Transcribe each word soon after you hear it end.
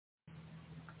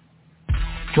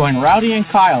Join Rowdy and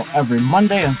Kyle every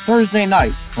Monday and Thursday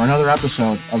night for another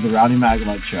episode of the Rowdy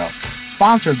Maglite Show,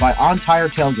 sponsored by On Tire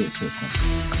Tailgate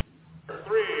System. 3,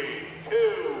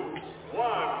 2,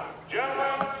 1.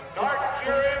 Gentlemen, start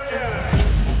your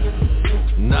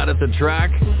engine. Not at the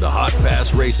track? The Hot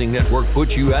Pass Racing Network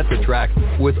puts you at the track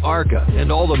with ARCA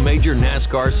and all the major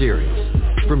NASCAR series.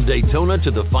 From Daytona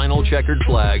to the final checkered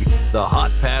flag, the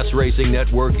Hot Pass Racing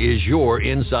Network is your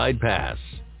inside pass.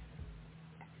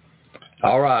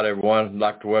 All right, everyone. I'd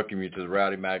like to welcome you to the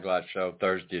Rowdy Maglite Show,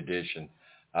 Thursday edition.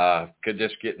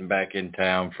 Just getting back in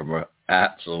town from an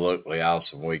absolutely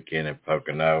awesome weekend in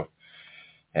Pocono.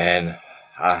 And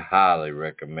I highly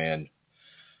recommend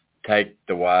take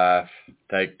the wife,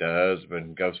 take the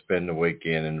husband, go spend the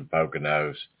weekend in the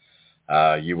Poconos.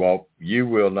 You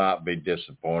will not be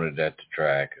disappointed at the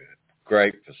track.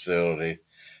 Great facility.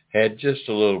 Had just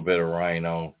a little bit of rain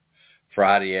on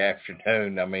Friday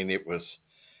afternoon. I mean, it was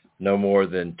no more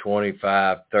than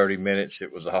 25, 30 minutes.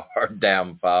 It was a hard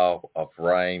downfall of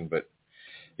rain, but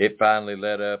it finally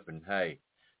let up. And, hey,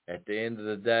 at the end of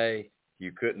the day,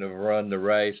 you couldn't have run the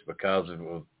race because of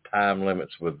the time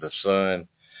limits with the sun.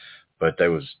 But there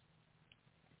was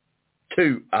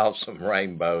two awesome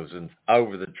rainbows and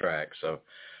over the track. So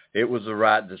it was the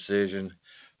right decision.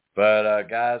 But,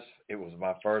 guys, it was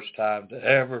my first time to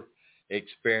ever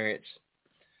experience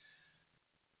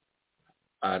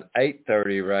an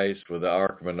 8:30 race with the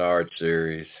ARCA Menard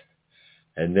Series,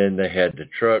 and then they had the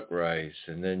truck race,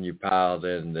 and then you piled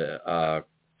in the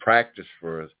practice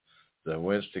for the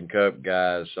Winston Cup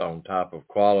guys on top of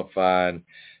qualifying,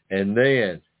 and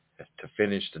then to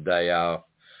finish the day off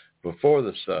before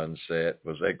the sunset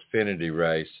was Xfinity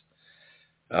race.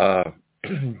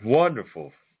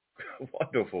 Wonderful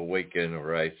weekend of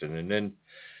racing, and then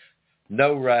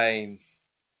no rain,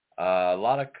 a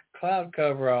lot of cloud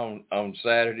cover on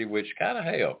Saturday, which kind of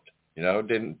helped. You know,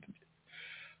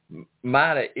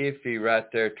 might have iffy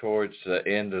right there towards the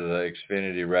end of the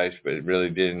Xfinity race, but it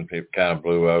really didn't. It kind of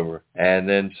blew over. And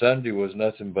then Sunday was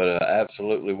nothing but an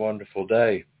absolutely wonderful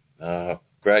day.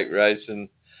 Great racing.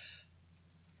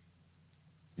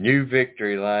 New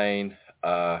victory lane.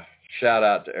 Shout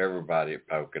out to everybody at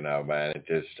Pocono, man. It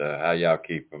just how y'all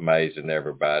keep amazing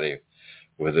everybody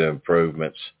with the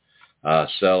improvements.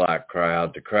 Sellout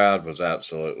crowd. The crowd was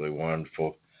absolutely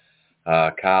wonderful.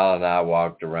 Kyle and I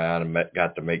walked around and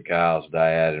got to meet Kyle's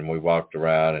dad, and we walked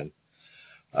around and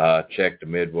checked the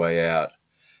midway out.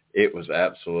 It was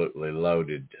absolutely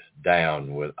loaded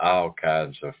down with all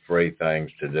kinds of free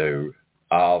things to do,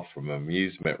 all from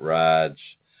amusement rides,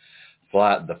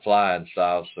 the flying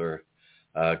saucer,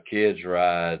 kids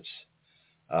rides,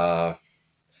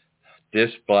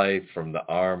 display from the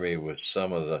Army with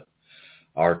some of the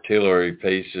artillery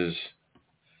pieces.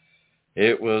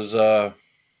 It was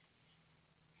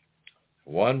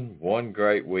one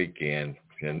great weekend,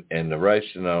 and the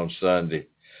racing on Sunday.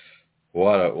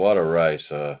 What a race!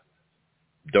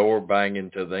 Door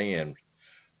banging to the end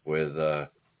with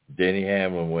Denny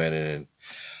Hamlin winning, and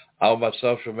on my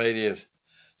social media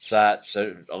sites,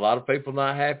 a lot of people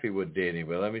not happy with Denny.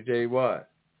 But let me tell you what.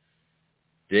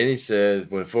 Denny says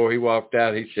before he walked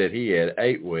out, he said he had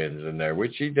 8 wins in there,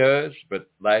 which he does. But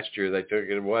last year they took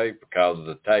it away because of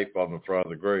the tape on the front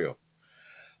of the grill.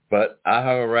 But I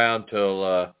hung around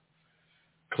till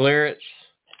clearance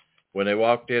when they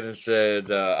walked in and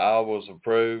said all was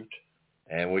approved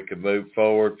and we could move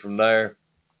forward from there.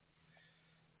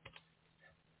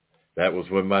 That was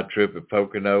when my trip at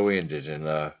Pocono ended. And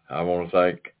I want to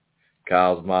thank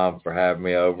Kyle's mom for having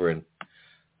me over, and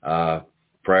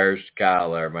prayers to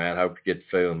Kyle there, man. Hope you get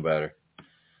feeling better.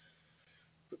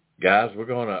 Guys, we're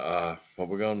gonna what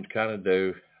we're gonna kind of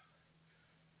do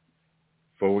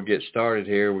before we get started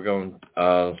here, we're gonna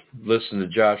listen to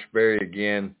Josh Berry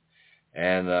again,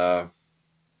 and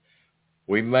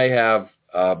we may have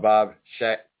Bob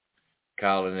Shack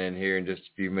calling in here in just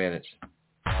a few minutes.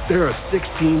 There are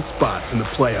 16 spots in the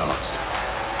playoffs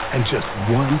and just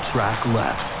one track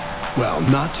left. Well,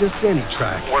 not just any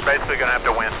track. We're basically going to have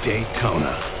to win.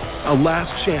 Daytona. A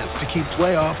last chance to keep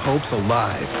playoff hopes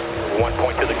alive. 1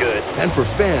 point to the good. And for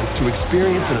fans to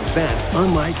experience an event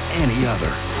unlike any other.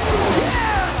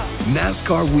 Yeah!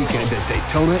 NASCAR weekend at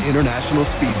Daytona International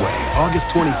Speedway, August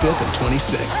 25th and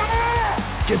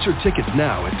 26th. Get your tickets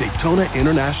now at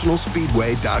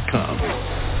DaytonaInternationalSpeedway.com.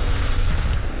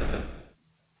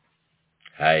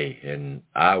 Hey, and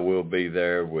I will be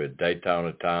there with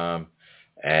Daytona Tom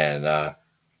and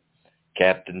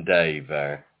Captain Dave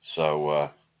there.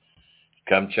 So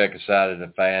come check us out in the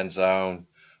fan zone.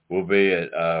 We'll be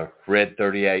at Red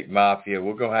 38 Mafia.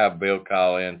 We're going to have Bill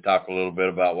call in, talk a little bit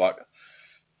about what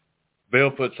Bill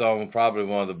puts on probably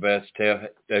one of the best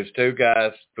those two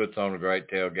guys puts on a great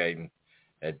tailgating.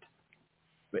 And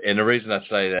the reason I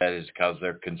say that is because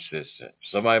they're consistent.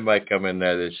 Somebody may come in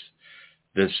there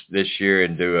this year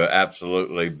and do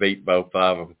absolutely beat both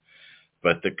of them,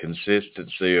 but the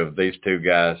consistency of these two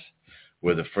guys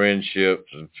with the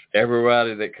friendships of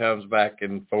everybody that comes back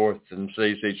and forth and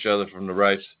sees each other from the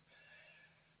race,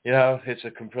 it's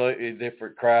a completely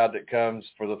different crowd that comes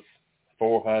for the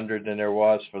 400 than there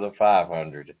was for the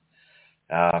 500.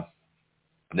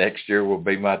 Next year will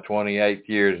be my 28th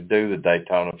year to do the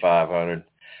Daytona 500,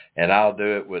 and I'll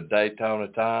do it with Daytona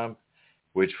time,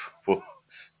 which will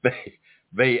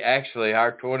be actually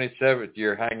our 27th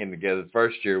year hanging together. The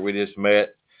first year we just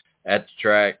met at the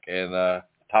track and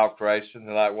talked racing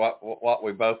and like what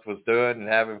we both was doing and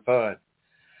having fun.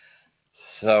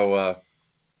 So,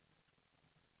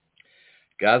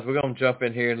 guys, we're going to jump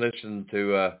in here and listen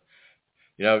to,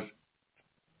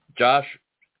 Josh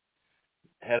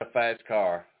had a fast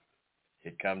car.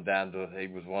 It come down to, he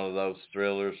was one of those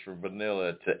thrillers from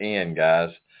vanilla to end, guys.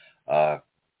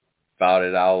 Fought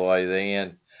it all the way to the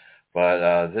end.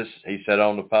 But he sat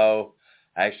on the pole,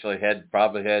 actually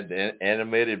probably had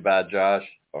admitted by Josh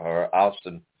or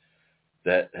Austin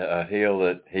that hill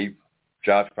that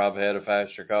Josh probably had a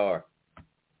faster car.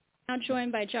 Now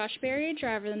joined by Josh Berry,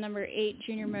 driver of the number 8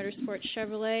 Junior Motorsports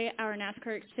Chevrolet, our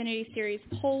NASCAR Xfinity Series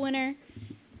pole winner.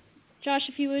 Josh,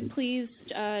 if you would please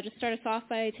just start us off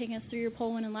by taking us through your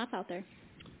pole winning lap out there.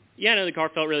 Yeah, no, the car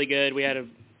felt really good. We had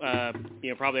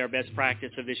probably our best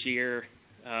practice of this year.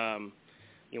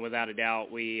 Without a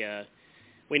doubt, we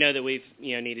know that we've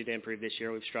needed to improve this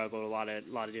year. We've struggled with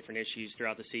a lot of different issues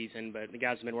throughout the season, but the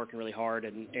guys have been working really hard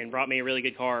and brought me a really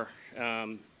good car.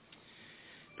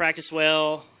 Practiced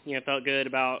well, felt good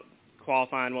about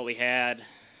qualifying what we had.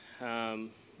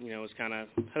 Was kind of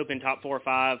hoping top 4 or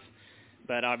 5,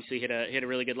 but obviously hit a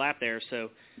really good lap there. So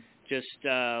just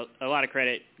a lot of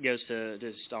credit goes to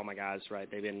just all my guys, right?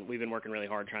 We've been working really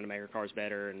hard trying to make our cars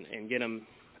better and get them.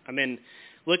 I've been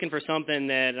looking for something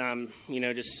that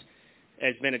just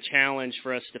has been a challenge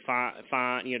for us to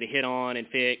find to hit on and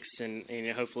fix, and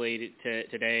hopefully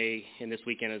today and this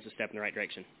weekend is a step in the right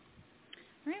direction.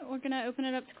 All right, we're going to open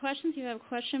it up to questions. If you have a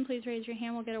question, please raise your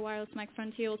hand. We'll get a wireless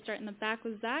microphone to you. We'll start in the back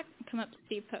with Zach and come up to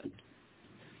Steve Post.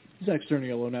 Zach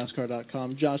Sterniolo,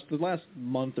 NASCAR.com. Josh, the last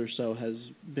month or so has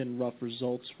been rough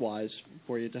results-wise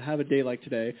for you. To have a day like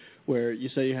today where you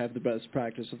say you have the best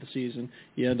practice of the season,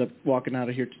 you end up walking out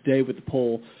of here today with the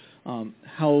pole.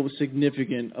 How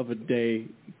significant of a day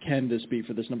can this be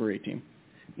for this number 8 team?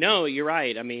 No, you're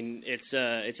right. I mean,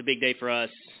 it's a big day for us,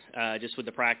 just with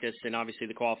the practice and obviously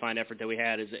the qualifying effort that we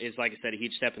had is like I said, a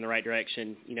huge step in the right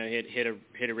direction. Hit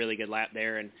a really good lap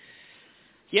there, and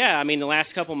yeah, I mean the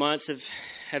last couple months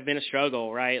have been a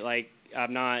struggle, right? Like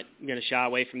I'm not going to shy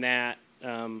away from that.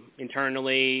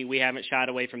 Internally, we haven't shied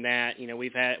away from that.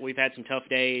 We've had some tough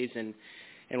days, and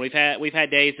we've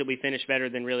had days that we finished better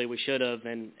than really we should have,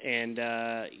 and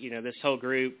this whole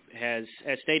group has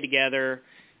stayed together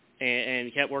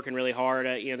and kept working really hard.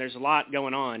 There's a lot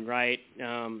going on, right?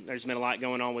 There's been a lot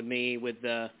going on with me with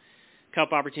the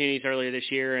Cup opportunities earlier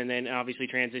this year, and then obviously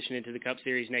transition into the Cup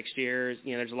Series next year.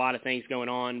 There's a lot of things going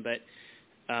on, but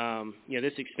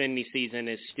this Xfinity season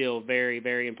is still very,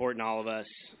 very important to all of us,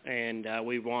 and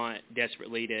we want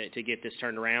desperately to get this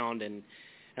turned around. And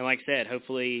like I said,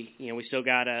 hopefully, we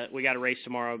got a race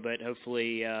tomorrow, but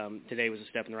hopefully today was a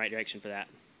step in the right direction for that.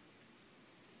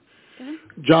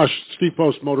 Josh, Steve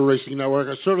Post, Motor Racing Network.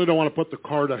 I certainly don't want to put the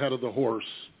cart ahead of the horse.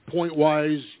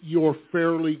 Point-wise, you're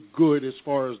fairly good as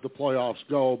far as the playoffs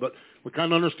go, but we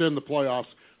kind of understand the playoffs.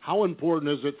 How important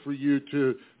is it for you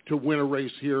to win a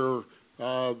race here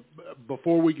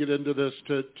before we get into this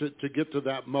to get to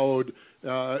that mode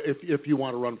if you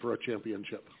want to run for a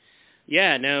championship?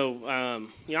 Yeah, no.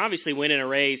 Obviously winning a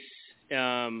race,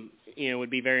 would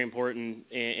be very important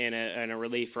and a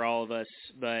relief for all of us,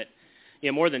 but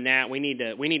more than that, we need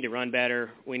to run better.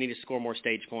 We need to score more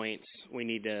stage points. We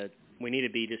need to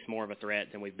be just more of a threat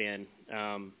than we've been.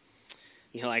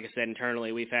 Like I said,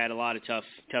 internally, we've had a lot of tough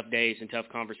days and tough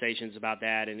conversations about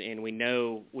that, and we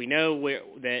know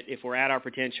that if we're at our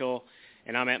potential,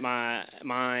 and I'm at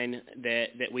mine,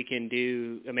 that we can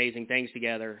do amazing things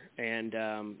together, and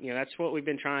that's what we've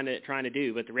been trying to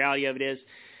do. But the reality of it is,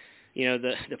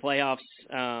 the playoffs.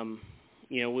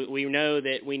 We know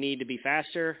that we need to be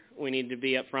faster. We need to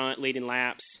be up front, leading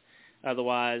laps.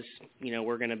 Otherwise,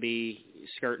 we're going to be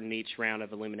skirting each round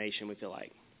of elimination, we feel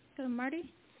like. Go to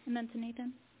Marty, and then to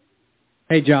Nathan.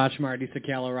 Hey, Josh, Marty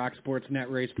Sakala, Rock Sports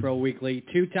Net Race Pro Weekly.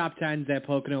 2 top 10s at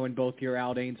Pocono in both your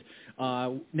outings.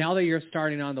 Now that you're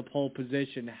starting on the pole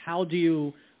position, how do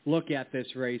you look at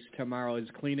this race tomorrow? Is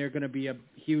clean air going to be a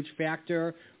huge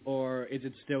factor, or is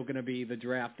it still going to be the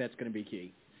draft that's going to be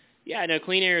key? Yeah, no,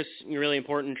 clean air is really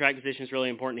important. Track position is really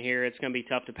important here. It's going to be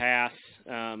tough to pass.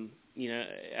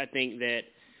 I think that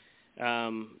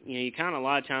you kind of a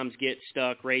lot of times get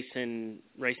stuck racing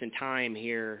time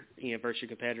here, versus your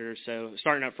competitors. So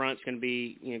starting up front is going to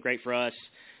be great for us.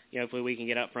 Hopefully we can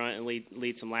get up front and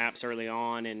lead some laps early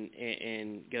on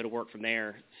and go to work from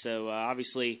there. So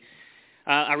obviously,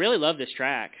 I really love this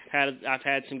track. I've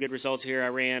had some good results here. I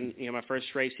ran, my first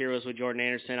race here was with Jordan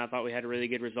Anderson. I thought we had a really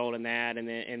good result in that, and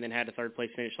then had a third place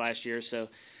finish last year. So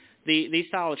these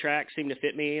style of tracks seem to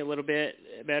fit me a little bit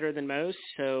better than most.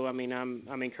 So I'm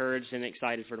encouraged and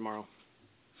excited for tomorrow.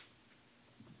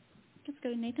 Let's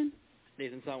go to Nathan.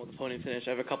 Nathan's on with the podium finish.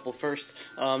 I have a couple first.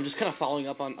 Just kind of following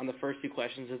up on the first two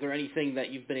questions, is there anything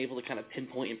that you've been able to kind of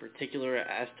pinpoint in particular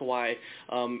as to why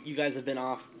you guys have been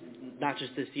off, not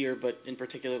just this year, but in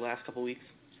particular the last couple weeks?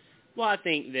 Well, I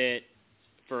think that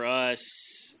for us,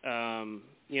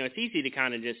 it's easy to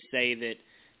kind of just say that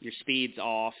your speed's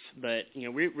off, but,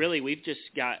 we've just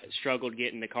struggled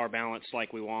getting the car balanced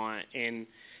like we want. And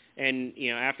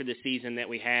after the season that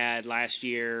we had last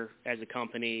year as a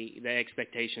company, the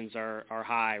expectations are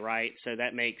high, right? So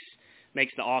that makes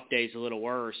the off days a little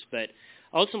worse. But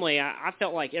ultimately, I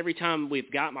felt like every time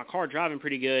we've got my car driving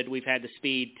pretty good, we've had the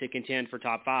speed to contend for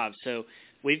top five. So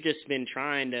we've just been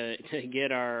trying to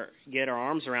get our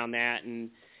arms around that,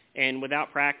 and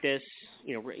without practice,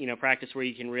 practice where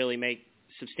you can really make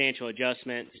substantial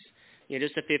adjustments.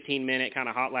 Just a 15-minute kind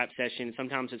of hot lap session.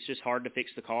 Sometimes it's just hard to fix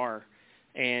the car.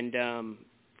 And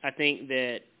I think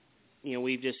that,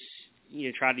 we've just,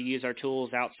 tried to use our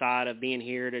tools outside of being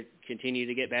here to continue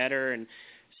to get better. And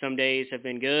some days have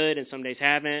been good and some days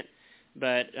haven't.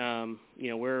 But,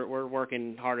 we're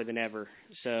working harder than ever.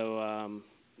 So,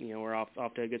 we're off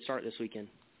to a good start this weekend.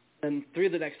 And 3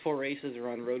 of the next 4 races are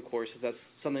on road courses. That's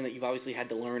something that you've obviously had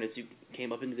to learn as you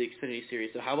came up into the Xfinity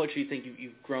Series. So how much do you think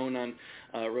you've grown on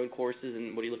road courses,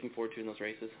 and what are you looking forward to in those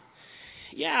races?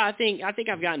 Yeah, I think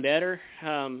I've gotten better.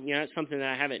 It's something that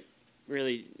I haven't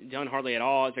really done hardly at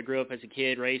all as I grew up as a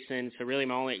kid racing. So really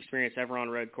my only experience ever on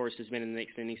a road course has been in the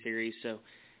Xfinity Series. So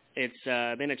it's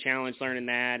been a challenge learning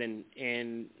that. And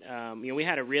we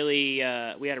had a really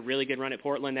good run at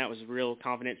Portland. That was a real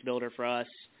confidence builder for us.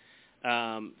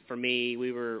 For me,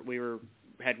 we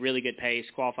had really good pace,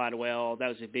 qualified well. That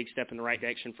was a big step in the right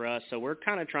direction for us. So we're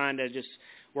kind of trying to just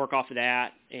work off of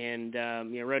that. And,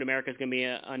 Road America is going to be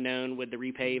unknown with the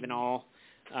repave and all.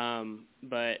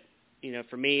 But,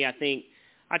 for me, I think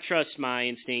I trust my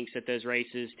instincts at those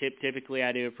races. Typically,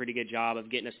 I do a pretty good job of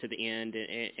getting us to the end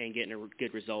and getting a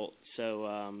good result. So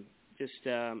I'm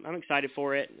excited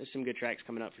for it. There's some good tracks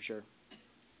coming up for sure.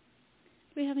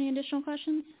 Do we have any additional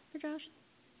questions for Josh?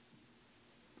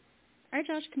 All right,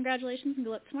 Josh, congratulations and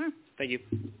good luck tomorrow. Thank you.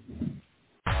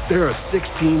 There are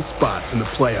 16 spots in the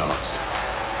playoffs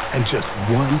and just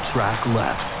one track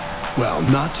left. Well,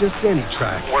 not just any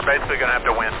track. We're basically going to have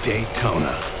to win.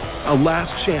 Daytona. A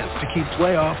last chance to keep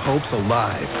playoff hopes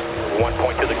alive. 1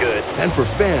 point to the good. And for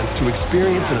fans to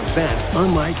experience an event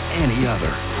unlike any other.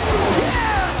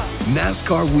 Yeah!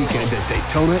 NASCAR weekend at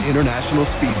Daytona International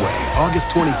Speedway, August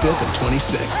 25th and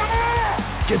 26th.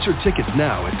 Get your tickets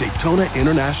now at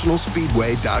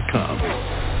DaytonaInternationalSpeedway.com.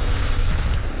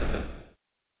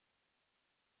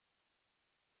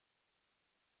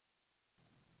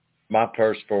 My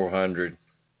first 400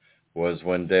 was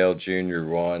when Dale Jr.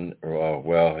 won.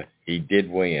 Well, he did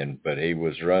win, but he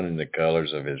was running the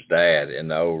colors of his dad in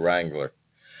the old Wrangler,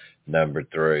 number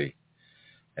 3.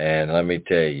 And let me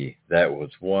tell you, that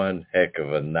was one heck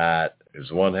of a night. It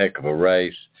was one heck of a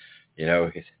race.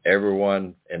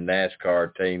 Everyone in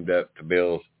NASCAR teamed up to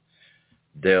build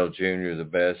Dale Jr. the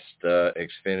best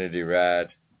Xfinity ride,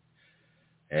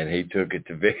 and he took it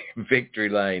to victory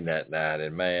lane that night.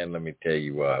 And, man, let me tell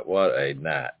you what a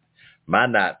night. My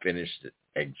night finished at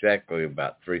exactly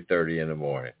about 3:30 in the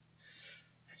morning.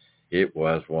 It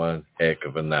was one heck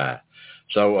of a night.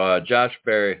 So Josh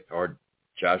Berry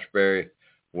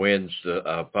wins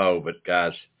the pole, but,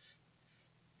 guys,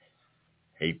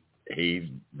 he's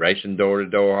racing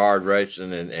door-to-door, hard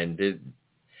racing, and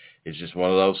it's just one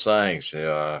of those things.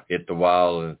 Hit the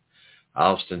wall, and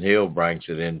Austin Hill brings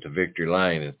it into victory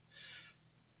lane. And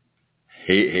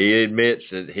he admits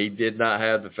that he did not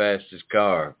have the fastest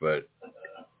car, but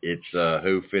it's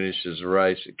who finishes the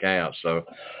race that counts. So,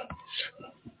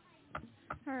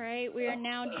 all right, we are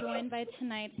now joined by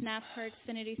tonight's NASCAR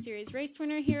Xfinity Series race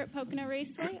winner here at Pocono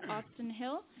Raceway, Austin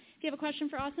Hill. If you have a question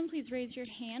for Austin, please raise your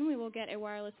hand. We will get a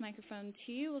wireless microphone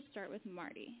to you. We'll start with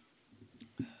Marty.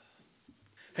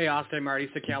 Hey, Austin, Marty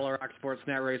Sakala, Rock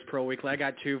Sportsnet Race Pro Weekly. I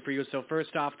got two for you. So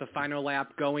first off, the final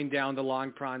lap going down the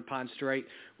Long Pond Straight.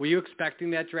 Were you expecting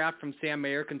that draft from Sam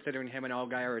Mayer, considering him and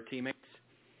Allgaier are teammates?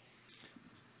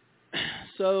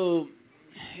 So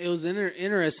it was an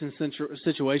interesting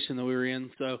situation that we were in.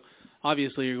 So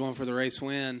obviously you're going for the race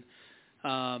win.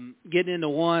 Getting into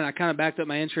one, I kind of backed up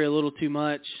my entry a little too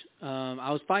much.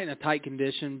 I was fighting a tight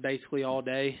condition basically all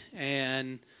day,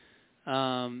 and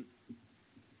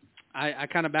I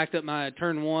kind of backed up my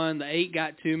turn one. The 8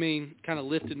 got to me, kind of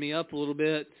lifted me up a little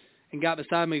bit, and got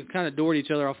beside me. We kind of doored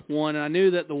each other off one, and I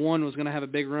knew that the 1 was going to have a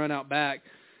big run out back.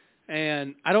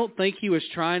 And I don't think he was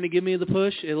trying to give me the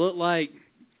push. It looked like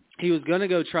he was going to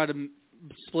go try to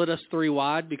split us 3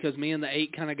 wide because me and the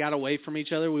 8 kind of got away from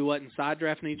each other. We wasn't side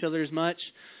drafting each other as much.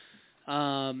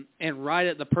 And right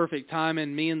at the perfect time,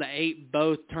 and me and the 8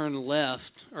 both turned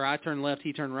left, or I turned left,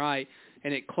 he turned right,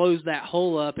 and it closed that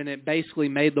hole up, and it basically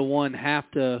made the 1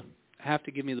 have to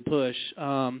give me the push.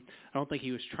 I don't think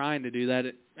he was trying to do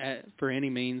that for any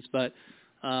means, but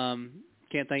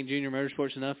can't thank Junior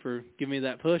Motorsports enough for giving me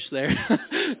that push there.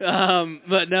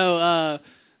 But no,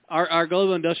 our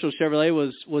Global Industrial Chevrolet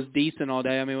was decent all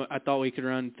day. I mean, I thought we could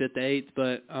run 5th to 8th,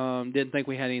 but didn't think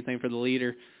we had anything for the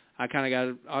leader. I kind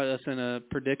of got us in a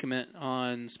predicament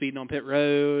on speeding on pit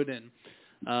road, and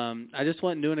I just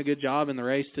wasn't doing a good job in the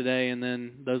race today. And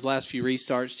then those last few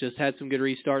restarts, just had some good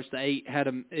restarts. The 8 had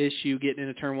an issue getting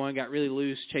into turn 1, got really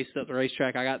loose, chased up the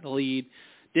racetrack. I got the lead.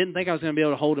 Didn't think I was going to be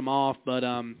able to hold him off, but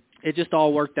it just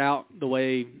all worked out the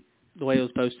way it was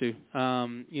supposed to.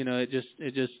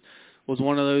 It just was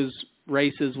one of those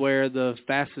races where the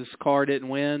fastest car didn't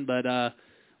win, but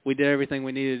we did everything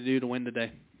we needed to do to win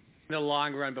today. The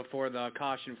long run before the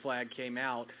caution flag came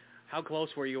out, how close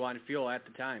were you on fuel at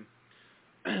the time?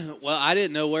 Well, I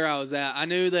didn't know where I was at. I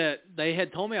knew that they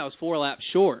had told me I was 4 laps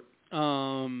short,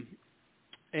 and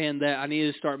that I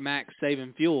needed to start max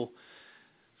saving fuel.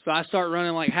 So I start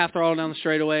running like half throttle down the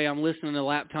straightaway. I'm listening to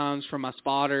lap times from my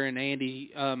spotter and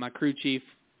Andy, my crew chief,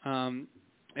 and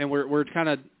we're kind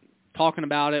of talking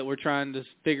about it. We're trying to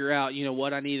figure out,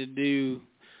 what I need to do.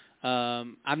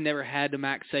 I've never had to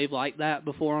max save like that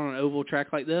before on an oval track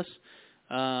like this,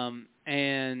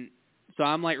 and so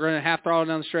I'm like running half throttle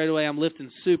down the straightaway. I'm lifting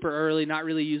super early, not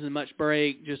really using much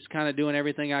brake, just kind of doing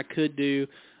everything I could do,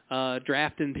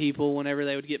 drafting people whenever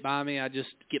they would get by me. I just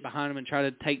get behind them and try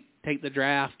to take the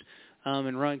draft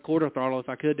and run quarter throttle if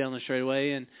I could down the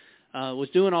straightaway, and was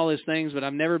doing all those things, but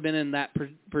I've never been in that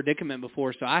predicament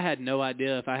before, so I had no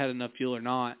idea if I had enough fuel or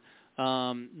not.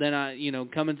 Then I,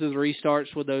 coming through the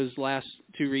restarts with those last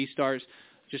 2 restarts,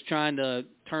 just trying to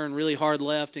turn really hard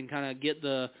left and kind of get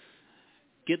the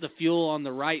fuel on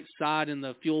the right side in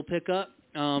the fuel pickup.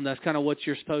 That's kind of what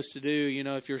you're supposed to do.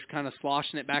 If you're kind of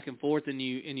sloshing it back and forth and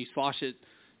you slosh it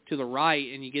to the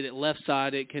right and you get it left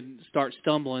side, it can start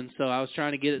stumbling. So I was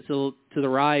trying to get it to the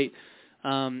right,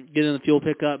 get in the fuel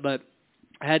pickup, but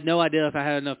I had no idea if I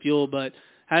had enough fuel, but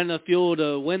had enough fuel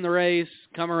to win the race,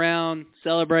 come around,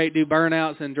 celebrate, do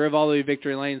burnouts, and drove all the way to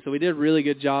victory lane. So we did a really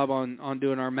good job on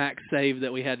doing our max save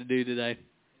that we had to do today.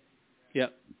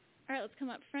 Yep. All right, let's come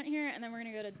up front here, and then we're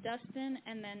going to go to Dustin,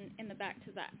 and then in the back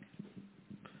to Zach.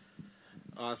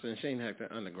 Austin, Shane Hector,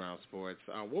 Underground Sports.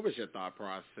 What was your thought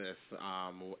process?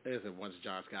 Is it once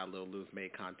Josh got a little loose,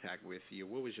 made contact with you?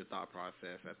 What was your thought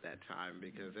process at that time?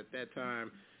 Because at that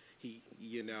time, he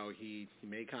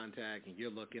made contact, and you're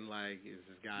looking like, is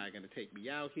this guy going to take me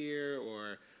out here,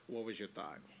 or what was your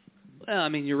thought? Well, I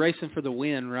mean, you're racing for the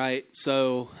win, right?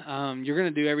 So you're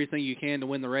going to do everything you can to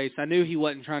win the race. I knew he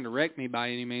wasn't trying to wreck me by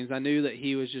any means. I knew that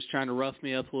he was just trying to rough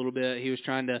me up a little bit.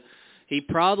 He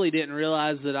probably didn't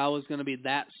realize that I was going to be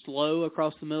that slow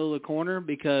across the middle of the corner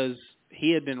because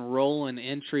he had been rolling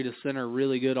entry to center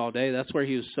really good all day. That's where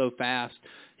he was so fast.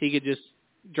 He could just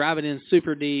drive it in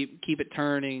super deep, keep it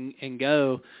turning, and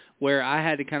go, where I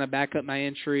had to kind of back up my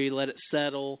entry, let it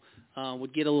settle,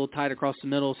 would get a little tight across the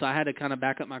middle, so I had to kind of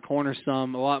back up my corner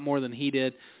some, a lot more than he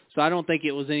did. So I don't think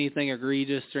it was anything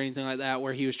egregious or anything like that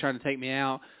where he was trying to take me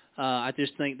out. I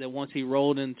just think that once he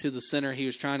rolled into the center, he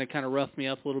was trying to kind of rough me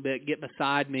up a little bit, get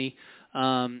beside me,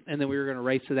 and then we were going to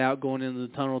race it out going into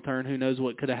the tunnel turn. Who knows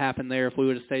what could have happened there if we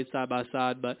would have stayed side by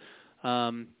side. But,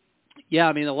 yeah,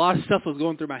 I mean, a lot of stuff was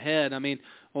going through my head. I mean,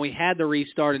 when we had the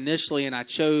restart initially and I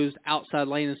chose outside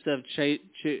lane instead of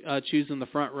choosing the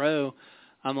front row,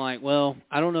 I'm like, well,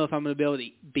 I don't know if I'm going to be able to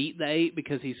beat the 8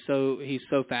 because he's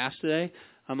so fast today.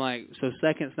 I'm like, so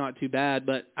second's not too bad,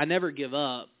 but I never give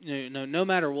up. No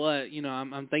matter what,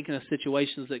 I'm thinking of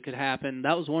situations that could happen.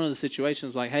 That was one of the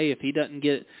situations like, hey, if he doesn't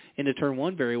get into turn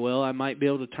 1 very well, I might be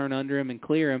able to turn under him and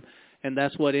clear him, and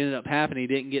that's what ended up happening.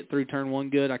 He didn't get through turn 1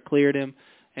 good. I cleared him,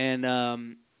 And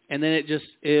then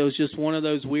it was just one of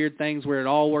those weird things where it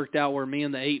all worked out where me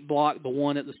and the 8 blocked the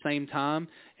 1 at the same time,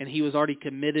 and he was already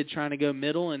committed trying to go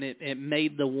middle, and it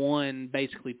made the 1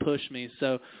 basically push me.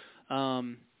 So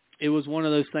it was one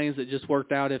of those things that just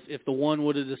worked out. If the 1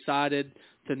 would have decided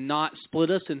to not split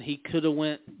us and he could have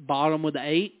went bottom with the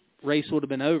 8, race would have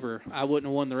been over. I wouldn't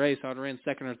have won the race. I would have ran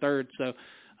second or third. So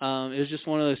it was just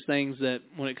one of those things that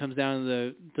when it comes down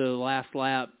to the last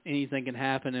lap, anything can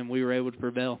happen, and we were able to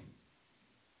prevail.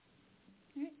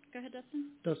 All right, go ahead, Dustin.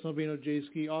 Dustin Albino,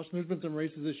 J-Ski. Austin, there's been some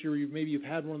races this year where you've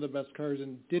had one of the best cars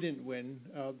and didn't win,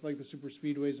 like the super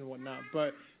speedways and whatnot.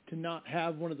 But to not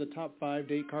have one of the top 5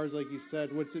 to 8 cars, like you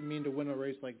said, what's it mean to win a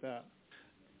race like that?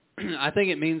 I think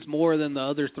it means more than the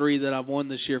other 3 that I've won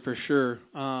this year for sure.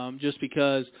 Just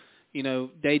because,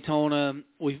 Daytona,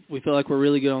 we feel like we're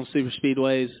really good on super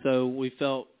speedways, so we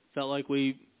felt like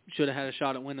we should have had a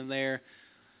shot at winning there.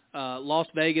 Las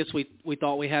Vegas, we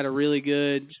thought we had a really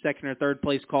good second or third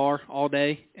place car all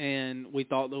day, and we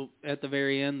thought at the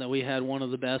very end that we had one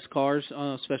of the best cars,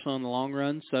 especially on the long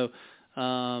run. So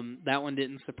that one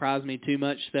didn't surprise me too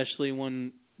much, especially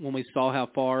when we saw how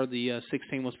far the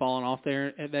 16 was falling off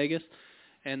there at Vegas.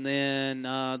 And then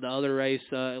the other race,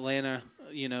 Atlanta,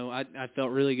 I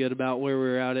felt really good about where we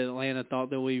were at Atlanta. Thought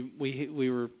that we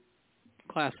were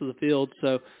class of the field.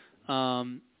 So,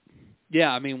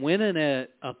 winning at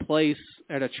a place,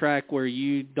 at a track where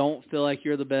you don't feel like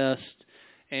you're the best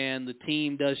and the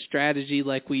team does strategy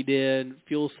like we did,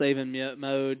 fuel-saving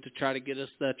mode to try to get us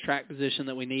the track position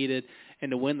that we needed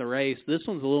and to win the race, this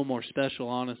one's a little more special,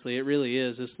 honestly. It really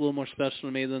is. It's a little more special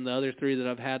to me than the other 3 that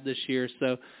I've had this year.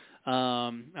 So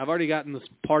I've already gotten this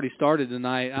party started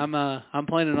tonight. I'm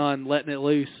planning on letting it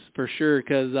loose for sure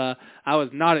because I was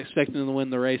not expecting to win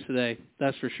the race today.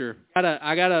 That's for sure.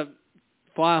 I gotta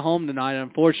fly home tonight,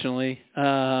 unfortunately.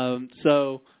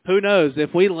 So who knows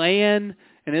if we land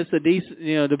and it's a decent,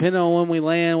 depending on when we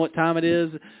land, what time it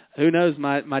is, who knows?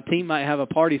 My team might have a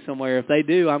party somewhere. If they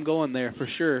do, I'm going there for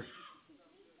sure.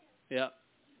 Yeah.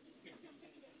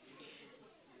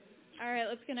 All right,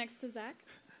 let's go next to Zach.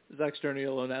 Zach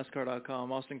Sterniolo,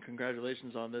 NASCAR.com. Austin,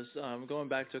 congratulations on this. Going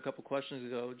back to a couple questions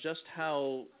ago, just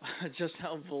how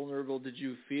vulnerable did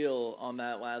you feel on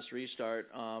that last restart?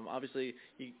 Obviously,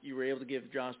 you were able to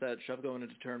give Josh that shove going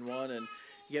into turn 1 and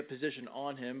you get position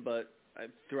on him, but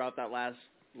throughout that last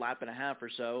lap and a half or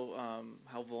so,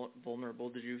 how vulnerable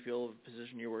did you feel of the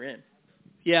position you were in?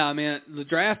 Yeah, I mean, the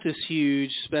draft is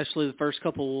huge, especially the first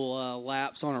couple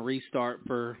laps on a restart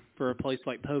for a place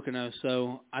like Pocono.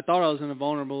 So I thought I was in a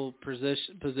vulnerable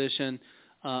position.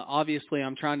 Obviously,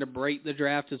 I'm trying to break the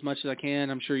draft as much as I can.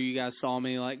 I'm sure you guys saw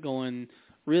me like going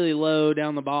really low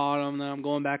down the bottom, then I'm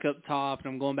going back up top, and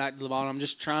I'm going back to the bottom. I'm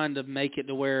just trying to make it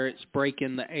to where it's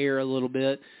breaking the air a little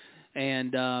bit.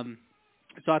 And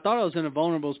so I thought I was in a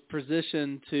vulnerable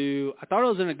position I thought I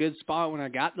was in a good spot when I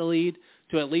got the lead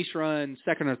to at least run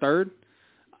second or third.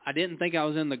 I didn't think I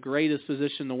was in the greatest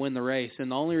position to win the race. And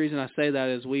the only reason I say that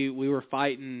is we were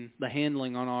fighting the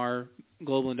handling on our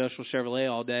Global Industrial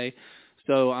Chevrolet all day.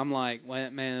 So I'm like,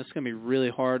 well, man, it's going to be really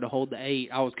hard to hold the 8.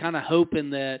 I was kind of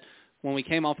hoping that when we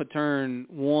came off of turn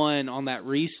 1 on that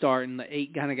restart and the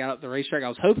 8 kind of got up the racetrack, I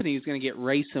was hoping he was going to get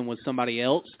racing with somebody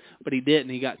else, but he didn't.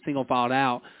 He got single filed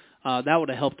out. That would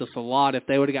have helped us a lot. If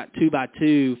they would have got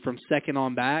 2x2 from second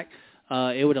on back,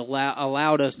 it would have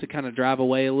allowed us to kind of drive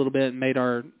away a little bit and made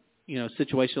our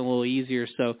situation a little easier.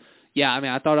 So, yeah, I mean,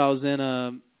 I thought I was in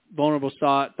a vulnerable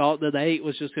spot, thought that the 8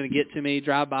 was just going to get to me,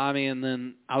 drive by me, and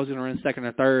then I was going to run second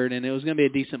or third, and it was going to be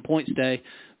a decent points day.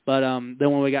 But then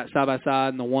when we got side by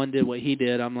side and the 1 did what he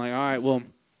did, I'm like, all right, well,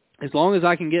 as long as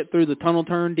I can get through the tunnel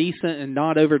turn decent and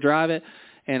not overdrive it,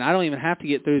 and I don't even have to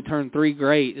get through turn 3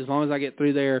 great, as long as I get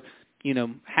through there,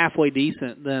 halfway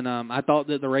decent, then I thought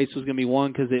that the race was going to be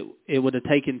won because it would have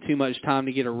taken too much time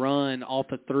to get a run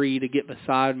off of 3 to get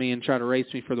beside me and try to race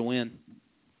me for the win.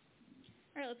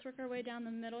 All right, let's work our way down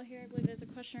the middle here. I believe there's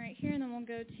a question right here, and then we'll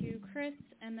go to Chris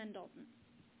and then Dalton.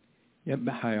 Yep.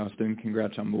 Hi, Austin.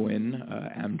 Congrats on the win.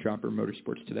 Dropper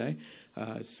Motorsports today.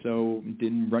 So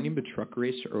did running the truck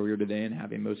race earlier today and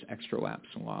having those extra laps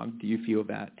logged, do you feel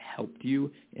that helped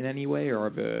you in any way, or are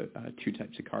the 2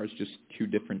 types of cars just too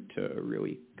different to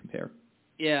really compare?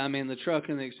 Yeah, I mean, the truck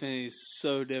and the Xfinity is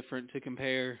so different to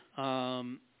compare.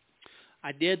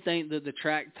 I did think that the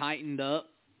track tightened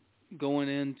up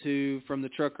from the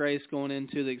truck race going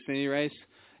into the Xfinity race.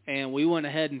 And we went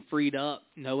ahead and freed up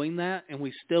knowing that, and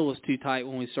we still was too tight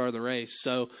when we started the race.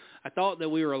 So I thought that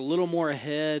we were a little more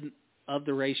ahead of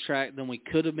the racetrack than we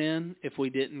could have been if we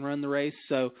didn't run the race.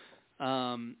 So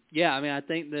Yeah, I mean, I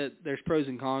think that there's pros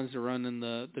and cons to running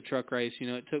the truck race. You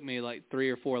know, it took me like 3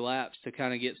 or 4 laps to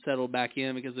kind of get settled back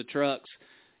in because the trucks,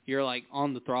 you're like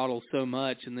on the throttle so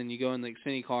much, and then you go in the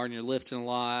Xfinity car and you're lifting a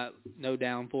lot, no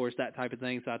downforce, that type of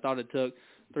thing. So I thought it took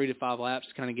 3 to 5 laps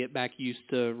to kind of get back used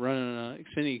to running an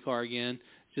Xfinity car again.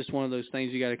 Just one of those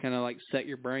things you got to kind of like set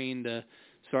your brain to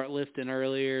start lifting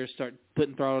earlier, start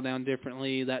putting throttle down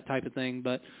differently, that type of thing.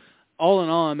 But all in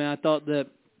all, I mean, I thought that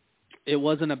it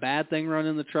wasn't a bad thing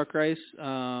running the truck race.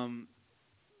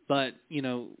 But, you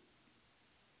know,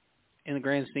 in the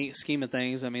grand scheme of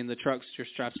things, I mean, the trucks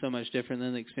just drive so much different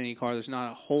than the Xfinity car. There's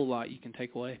not a whole lot you can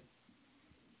take away.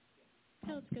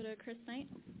 Okay, let's go to Chris Knight.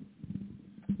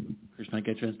 Chris Knight,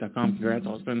 GetChance.com. Congrats,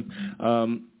 Austin.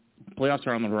 Playoffs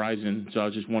are on the horizon, so I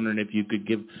was just wondering if you could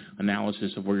give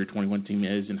analysis of where your 21 team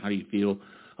is and how do you feel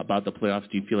about the playoffs.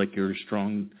 Do you feel like you're as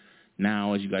strong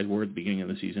now as you guys were at the beginning of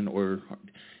the season, or do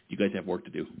you guys have work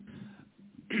to do?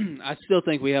 I still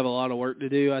think we have a lot of work to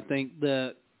do. I think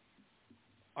that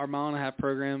our mile-and-a-half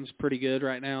program is pretty good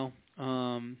right now.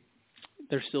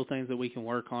 There's still things that we can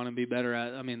work on and be better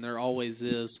at. I mean, there always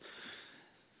is.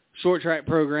 Short track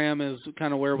program is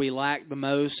kind of where we lack the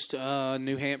most.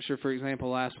 New Hampshire, for example,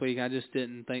 last week, I just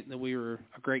didn't think that we were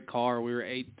a great car. We were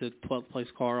 8th to 12th place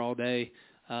car all day,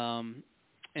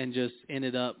 and just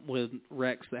ended up with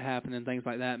wrecks that happened and things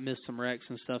like that, missed some wrecks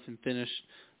and stuff, and finished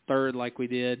 3rd like we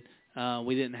did.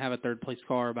 We didn't have a 3rd place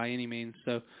car by any means.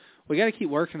 So we got to keep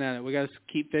working at it. We got to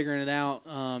keep figuring it out.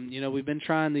 You know, we've been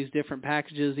trying these different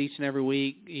packages each and every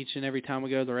week, each and every time we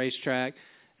go to the racetrack.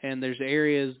 And there's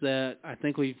areas that I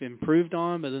think we've improved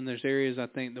on, but then there's areas I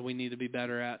think that we need to be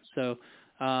better at. So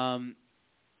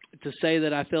to say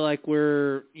that I feel like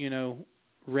we're, you know,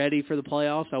 ready for the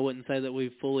playoffs, I wouldn't say that we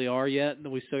fully are yet.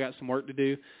 That we still got some work to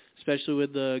do, especially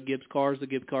with the Gibbs cars. The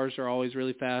Gibbs cars are always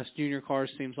really fast. Junior cars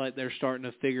seems like they're starting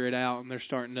to figure it out, and they're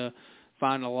starting to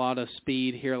find a lot of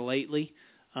speed here lately.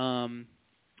 I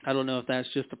don't know if that's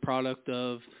just a product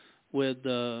of with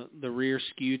the rear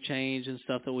skew change and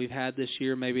stuff that we've had this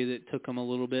year. Maybe that took them a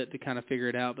little bit to kind of figure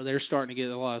it out, but they're starting to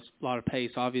get a lot of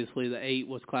pace. Obviously, the 8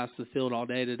 was class of the field all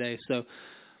day today, so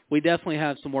we definitely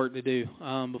have some work to do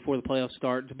before the playoffs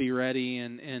start to be ready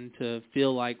and to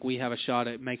feel like we have a shot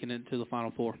at making it to the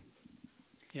Final Four.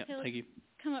 Yeah, okay, thank you.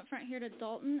 Come up front here to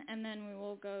Dalton, and then we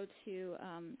will go to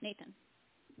Nathan.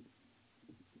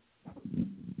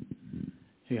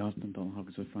 Hey, Austin, Dalton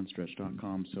Hawkins with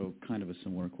FrontStretch.com. So kind of a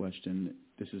similar question.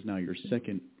 This is now your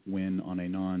 2nd win on a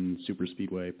non-super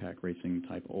speedway pack racing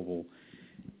type oval.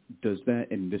 Does that,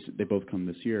 and they both come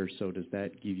this year, so does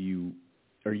that give you,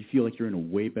 or you feel like you're in a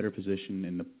way better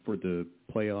position for the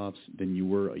playoffs than you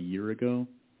were a year ago?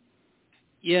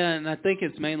 Yeah, and I think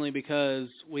it's mainly because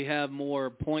we have more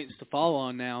points to follow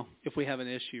on now if we have an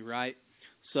issue, right?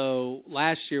 So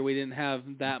last year we didn't have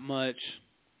that much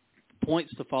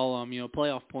points to follow on, you know,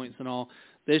 playoff points and all.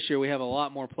 This year we have a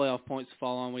lot more playoff points to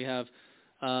follow on. We have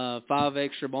 5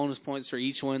 extra bonus points for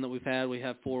each win that we've had. We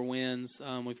have 4 wins.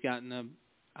 We've gotten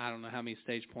I don't know how many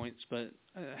stage points, but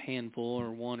a handful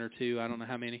or 1 or 2. I don't know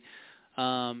how many.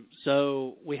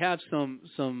 So we have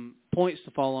some points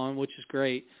to follow on, which is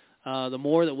great. The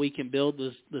more that we can build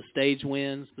the stage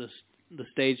wins, the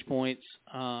stage points,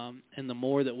 and the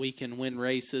more that we can win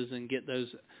races and get those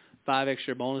 5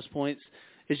 extra bonus points,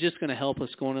 it's just going to help us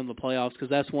going into the playoffs, because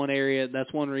that's one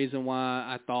reason why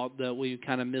I thought that we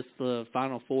kind of missed the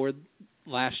Final Four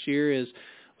last year is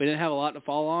we didn't have a lot to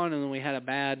fall on, and then we had a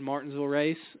bad Martinsville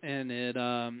race, and it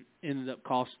ended up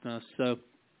costing us. So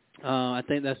I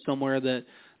think that's somewhere that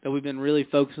we've been really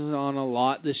focusing on a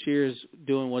lot this year, is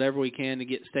doing whatever we can to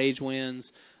get stage wins.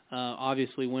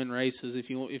 Obviously win races. If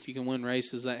you can win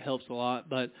races, that helps a lot,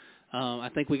 but I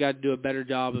think we got to do a better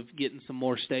job of getting some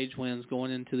more stage wins going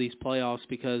into these playoffs,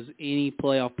 because any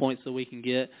playoff points that we can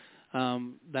get,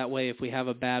 that way if we have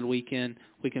a bad weekend,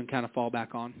 we can kind of fall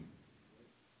back on.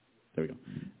 There we go.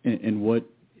 And what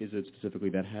is it specifically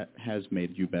that has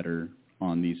made you better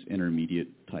on these intermediate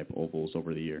type ovals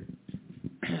over the year?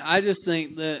 I just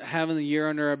think that having the year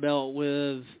under our belt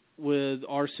with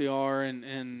RCR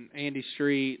and Andy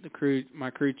Street, my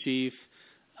crew chief,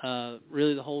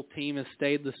 really the whole team has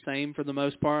stayed the same for the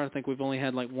most part. I think we've only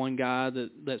had like one guy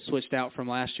that switched out from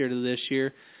last year to this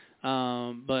year.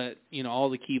 But, you know, all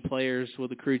the key players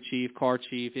with the crew chief, car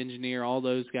chief, engineer, all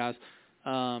those guys,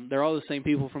 they're all the same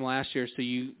people from last year. So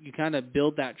you kind of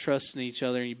build that trust in each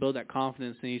other and you build that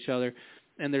confidence in each other.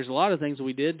 And there's a lot of things that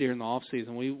we did during the off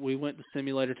season. We went to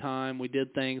simulator time. We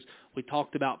did things. We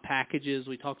talked about packages.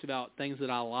 We talked about things that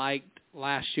I liked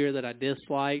last year that I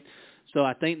disliked. So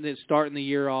I think that starting the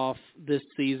year off this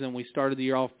season, we started the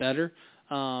year off better.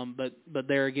 But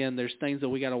there again, there's things that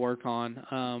we got to work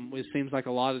on. It seems like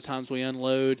a lot of times we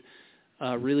unload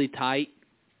really tight.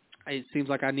 It seems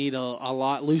like I need a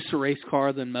lot looser race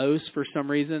car than most for some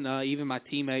reason. Even my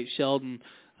teammate Sheldon,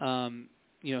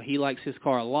 he likes his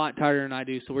car a lot tighter than I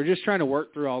do. So we're just trying to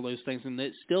work through all those things, and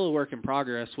it's still a work in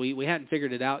progress. We hadn't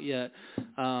figured it out yet,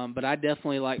 but I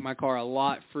definitely like my car a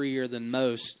lot freer than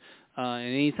most. And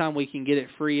anytime we can get it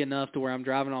free enough to where I'm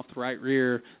driving off the right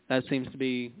rear, that seems to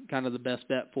be kind of the best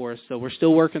bet for us. So we're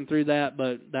still working through that,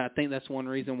 but I think that's one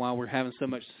reason why we're having so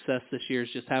much success this year is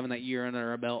just having that year under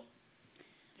our belt.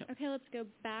 Yep. Okay, let's go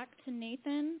back to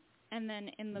Nathan, and then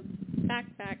in the back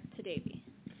to Davey.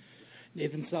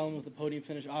 Nathan Sullivan with the podium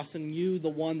finish. Austin, you, the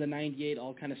 1, the 98,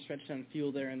 all kind of stretched on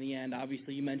fuel there in the end.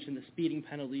 Obviously, you mentioned the speeding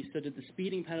penalty. So did the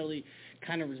speeding penalty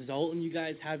kind of result in you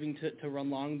guys having to run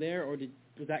long there, or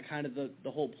was that kind of the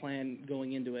whole plan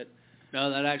going into it? No,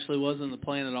 that actually wasn't the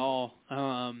plan at all.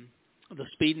 The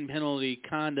speeding penalty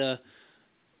kind of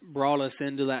brought us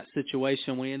into that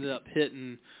situation. We ended up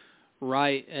hitting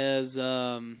right as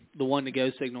the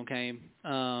 1-to-go signal came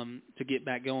to get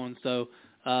back going. So,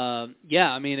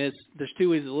 there's two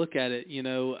ways to look at it.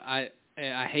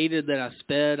 I hated that I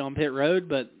sped on pit road,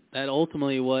 but that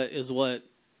ultimately what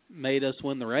made us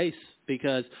win the race,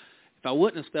 because if I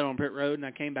wouldn't have sped on pit road and I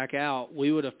came back out,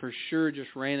 we would have for sure just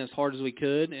ran as hard as we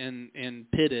could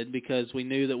and pitted, because we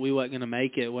knew that we wasn't going to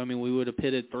make it. I mean, we would have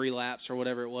pitted 3 laps or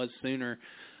whatever it was sooner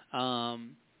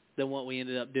than what we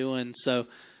ended up doing. So,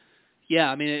 yeah,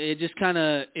 I mean, it just kind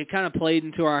of played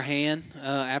into our hand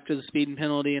after the speeding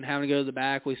penalty and having to go to the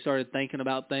back. We started thinking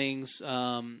about things.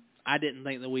 I didn't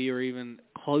think that we were even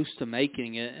close to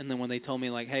making it, and then when they told me,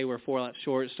 like, hey, we're 4 laps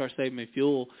short, start saving me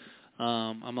fuel,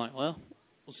 I'm like, well,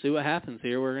 we'll see what happens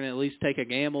here. We're going to at least take a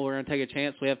gamble. We're going to take a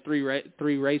chance. We have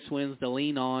 3 race wins to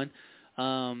lean on,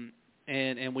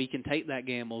 and we can take that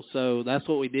gamble. So that's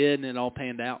what we did, and it all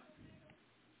panned out.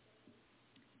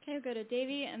 Okay, we'll go to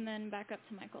Davey and then back up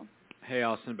to Michael. Hey,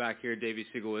 Austin, back here, Davey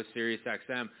Siegel with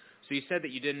SiriusXM. So you said that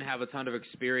you didn't have a ton of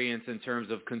experience in terms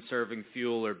of conserving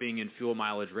fuel or being in fuel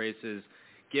mileage races.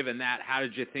 Given that, how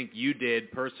did you think you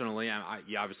did personally?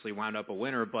 You obviously wound up a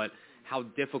winner, but how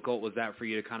difficult was that for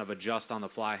you to kind of adjust on the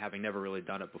fly, having never really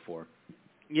done it before?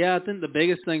 Yeah, I think the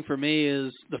biggest thing for me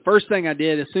is the first thing I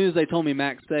did, as soon as they told me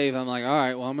max save, I'm like, all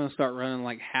right, well, I'm going to start running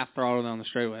like half throttle down the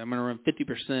straightaway. I'm going to run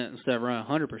 50% instead of running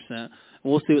 100%. And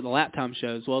we'll see what the lap time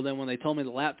shows. Well, then when they told me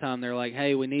the lap time, they're like,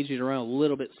 hey, we need you to run a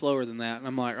little bit slower than that. And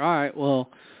I'm like, all right,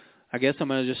 well, I guess I'm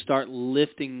going to just start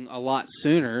lifting a lot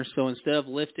sooner. So instead of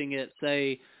lifting it,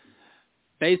 say,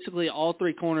 basically all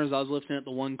 3 corners, I was lifting at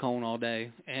the 1 cone all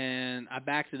day. And I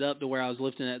backed it up to where I was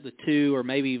lifting at the 2 or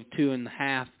maybe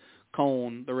 2.5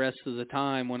 cone the rest of the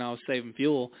time when I was saving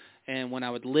fuel. And when I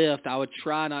would lift, I would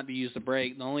try not to use the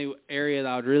brake. The only area that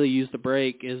I would really use the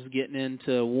brake is getting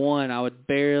into 1. I would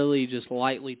barely just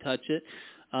lightly touch it.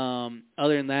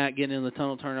 Other than that, getting in the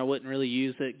tunnel turn, I wouldn't really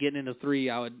use it. Getting into 3,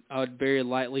 I would very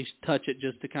lightly touch it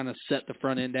just to kind of set the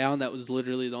front end down. That was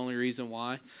literally the only reason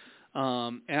why.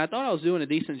 And I thought I was doing a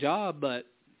decent job, but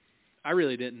I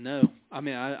really didn't know. I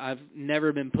mean, I've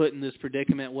never been put in this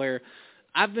predicament where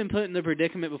I've been put in the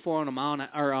predicament before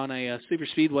on a super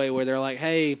speedway where they're like,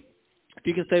 hey, if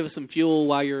you can save us some fuel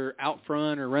while you're out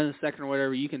front or running second or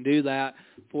whatever, you can do that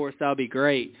for us. That'll be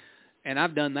great. And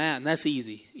I've done that, and that's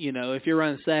easy. If you're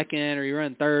running second or you're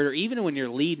running third, or even when you're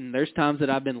leading, there's times that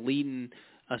I've been leading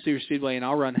a super speedway and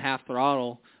I'll run half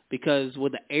throttle because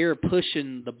with the air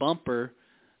pushing the bumper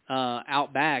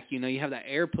out back, you have that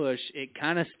air push, it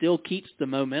kind of still keeps the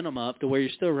momentum up to where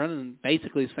you're still running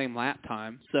basically the same lap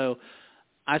time. So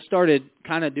I started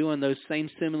kind of doing those same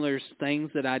similar things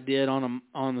that I did on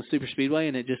the super speedway,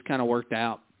 and it just kind of worked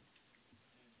out.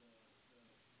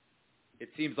 It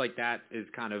seems like that is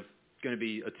kind of going to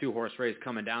be a 2-horse race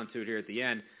coming down to it here at the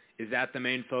end. Is that the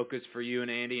main focus for you and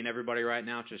Andy and everybody right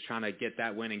now, just trying to get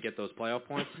that win and get those playoff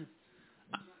points?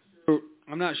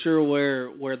 I'm not sure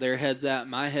where their head's at.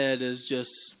 My head is just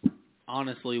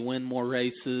honestly win more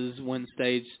races,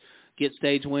 get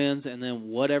stage wins, and then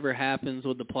whatever happens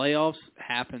with the playoffs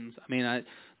happens. I mean,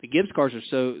 the Gibbs cars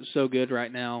are so good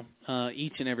right now,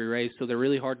 each and every race, so they're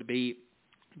really hard to beat.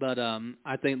 But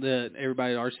I think that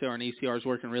everybody at RCR and ECR is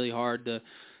working really hard to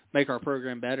make our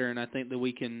program better, and I think that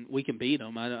we can beat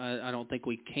them. I don't think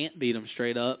we can't beat them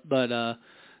straight up, but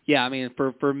yeah, I mean,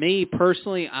 for me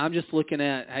personally, I'm just looking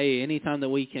at, hey, anytime that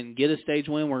we can get a stage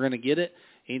win, we're going to get it.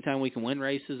 Anytime we can win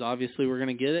races, obviously we're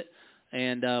going to get it.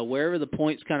 And wherever the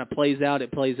points kind of plays out,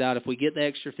 it plays out. If we get the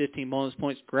extra 15 bonus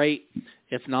points, great.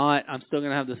 If not, I'm still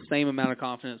going to have the same amount of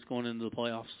confidence going into the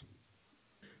playoffs.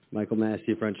 Michael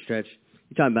Massey, front stretch.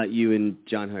 You're talking about you and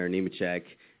John Hunter Nemechek.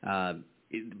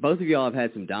 both of y'all have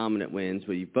had some dominant wins,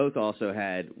 but you've both also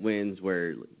had wins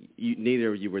where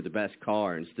neither of you were the best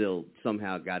car and still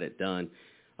somehow got it done.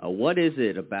 What is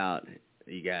it about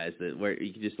you guys that where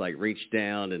you can just like reach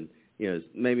down and, you know,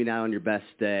 maybe not on your best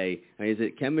day? I mean, is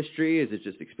it chemistry? Is it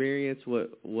just experience?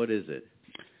 What is it?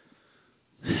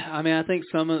 I mean, I think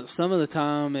some of the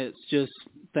time it's just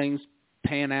things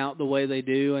pan out the way they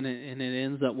do, and it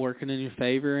ends up working in your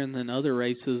favor. And then other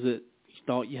races that you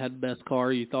thought you had the best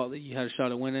car, you thought that you had a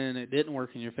shot at winning, and it didn't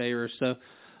work in your favor. So,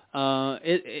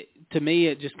 to me,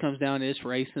 it just comes down to it's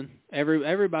racing.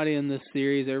 Everybody in this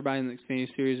series, everybody in the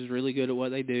Xfinity series is really good at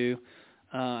what they do.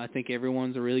 I think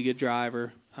everyone's a really good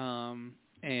driver,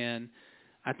 and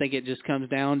I think it just comes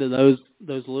down to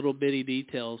those little bitty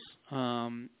details.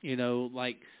 You know,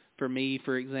 like for me,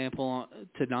 for example,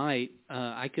 tonight,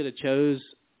 I could have chose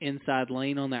inside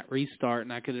lane on that restart,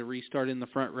 and I could have restarted in the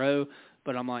front row.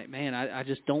 But I'm like, man, I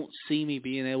just don't see me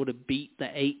being able to beat the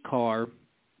 8 car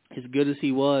as good as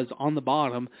he was on the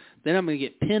bottom. Then I'm going to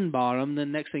get pinned bottom.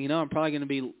 Then next thing you know, I'm going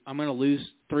to lose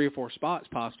 3 or 4 spots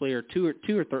possibly, or two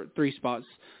or 3 spots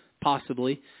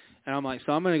possibly. And I'm like,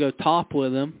 so I'm going to go top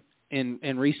with him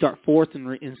and restart fourth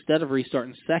instead of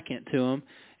restarting second to him,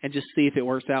 and just see if it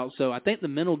works out. So I think the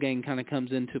mental game kind of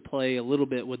comes into play a little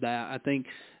bit with that. I think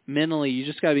mentally, you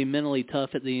just got to be mentally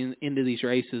tough at the end of these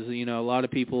races. You know, a lot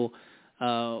of people, a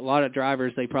lot of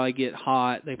drivers, they probably get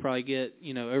hot. They probably get,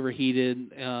 you know, overheated.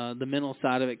 The mental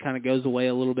side of it kind of goes away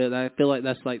a little bit. I feel like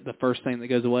that's like the first thing that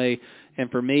goes away.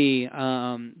 And for me,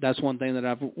 that's one thing that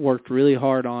I've worked really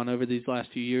hard on over these last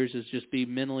few years is just be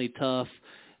mentally tough.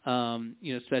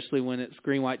 You know, especially when it's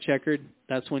green, white, checkered,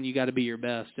 that's when you got to be your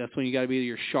best. That's when you got to be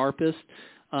your sharpest.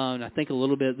 And I think a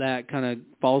little bit of that kind of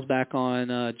falls back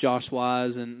on Josh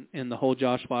Wise and the whole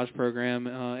Josh Wise program,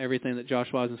 everything that Josh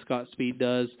Wise and Scott Speed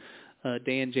does.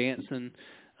 Dan Jansen,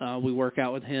 we work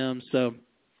out with him. So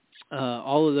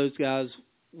all of those guys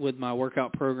with my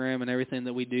workout program and everything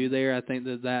that we do there, I think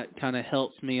that kind of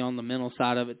helps me on the mental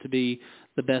side of it to be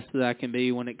the best that I can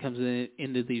be when it comes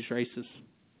into these races.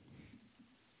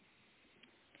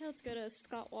 Okay, let's go to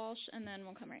Scott Walsh, and then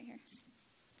we'll come right here.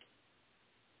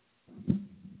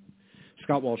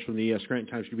 Scott Walsh from the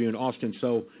Scranton Times-Tribune, Austin.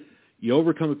 So you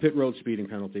overcome a pit road speeding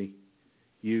penalty.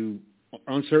 You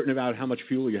are uncertain about how much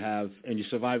fuel you have, and you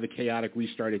survive the chaotic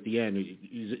restart at the end.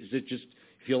 Is it just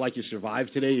feel like you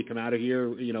survived today? You come out of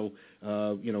here,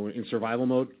 in survival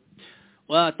mode?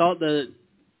 Well, I thought that,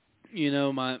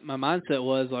 my mindset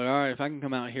was like, all right, if I can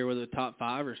come out here with a top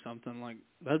 5 or something, like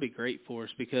that'd be great for us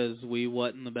because we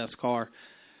wasn't the best car.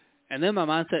 And then my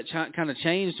mindset kind of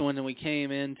changed when we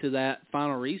came into that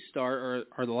final restart,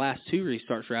 or the last 2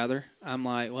 restarts, rather. I'm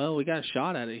like, well, we got a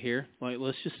shot at it here. Like,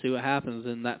 let's just see what happens.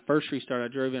 And that first restart,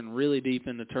 I drove in really deep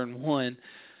into turn 1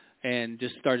 and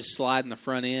just started sliding the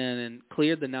front end and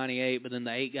cleared the 98, but then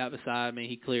the 8 got beside me.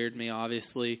 He cleared me,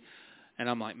 obviously. And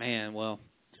I'm like, man, well,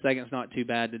 second's not too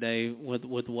bad today with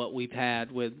what we've had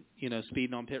with,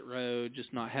 speeding on pit road,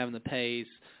 just not having the pace,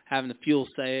 having the fuel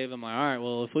save. I'm like, all right,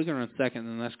 well, if we can run second,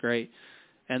 then that's great.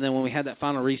 And then when we had that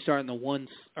final restart and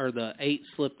the 8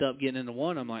 slipped up getting into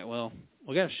 1, I'm like, well,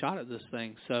 we got a shot at this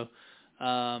thing. So,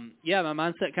 my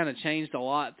mindset kind of changed a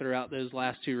lot throughout those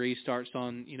last 2 restarts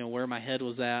on, where my head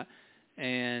was at.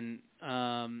 And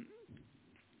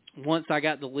once I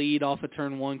got the lead off of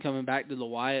turn 1 coming back to the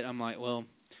white, I'm like, well,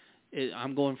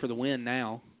 I'm going for the win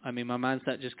now. I mean, my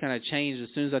mindset just kind of changed. As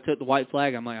soon as I took the white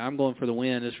flag, I'm like, I'm going for the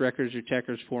win. This records or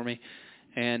checkers for me.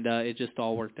 And it just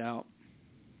all worked out.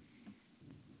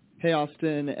 Hey,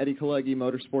 Austin, Eddie Kalegi,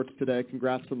 Motorsports Today.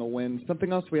 Congrats on the win.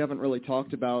 Something else we haven't really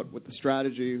talked about with the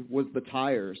strategy was the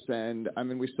tires. And,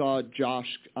 we saw Josh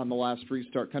on the last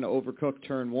restart kind of overcook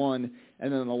turn 1.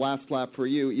 And then on the last lap for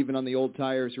you, even on the old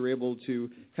tires, you were able to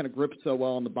kind of grip so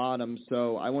well on the bottom.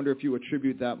 So I wonder if you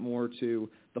attribute that more to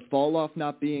the fall-off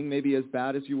not being maybe as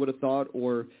bad as you would have thought,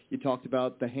 or you talked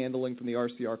about the handling from the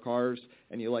RCR cars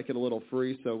and you like it a little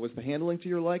free. So was the handling to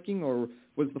your liking, or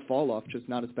was the fall-off just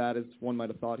not as bad as one might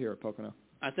have thought here at Pocono?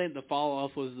 I think the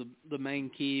fall-off was the main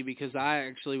key because I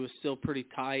actually was still pretty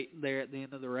tight there at the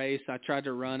end of the race. I tried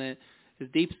to run it as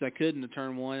deep as I could into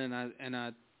turn 1, and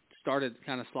I started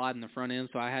kind of sliding the front end,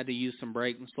 so I had to use some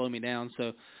brake and slow me down.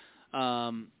 So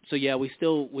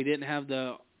we didn't have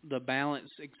the balance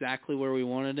exactly where we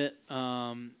wanted it.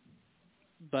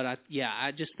 But I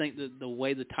just think that the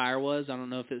way the tire was, I don't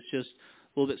know if it's just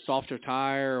a little bit softer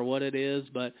tire or what it is,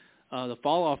 but the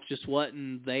fall off just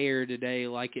wasn't there today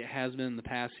like it has been in the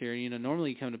past here.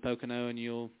 Normally you come to Pocono and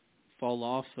you'll fall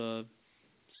off a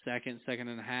second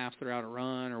and a half throughout a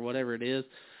run or whatever it is.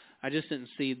 I just didn't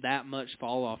see that much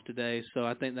fall off today, so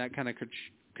I think that kind of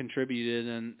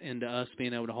contributed into us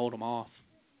being able to hold them off.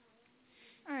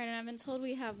 All right, and I've been told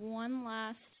we have one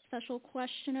last special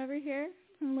question over here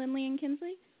from Lindley and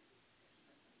Kinsley.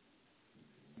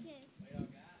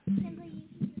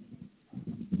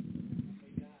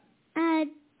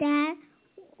 Dad,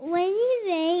 when you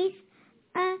race,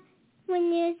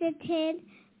 when you was a kid,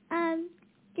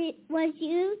 was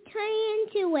you trying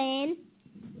to win?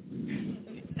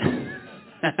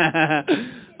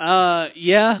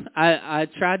 Yeah, I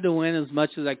tried to win as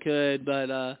much as I could,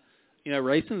 but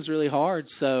racing's really hard,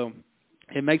 so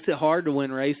it makes it hard to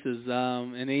win races.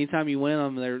 And anytime you win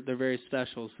them, they're very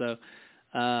special. So,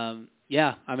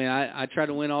 yeah, I mean, I try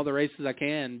to win all the races I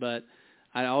can, but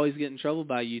I always get in trouble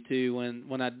by you two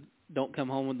when I don't come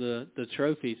home with the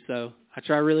trophy. So I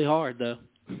try really hard, though.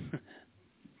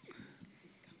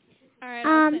 All right,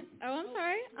 Austin. I'm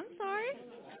sorry.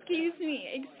 Excuse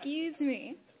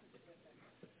me.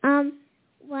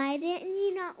 Why didn't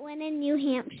you not win in New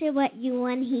Hampshire what you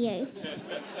won here?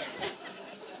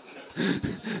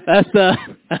 That's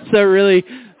a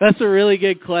really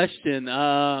good question.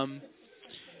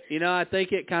 I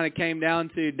think it kind of came down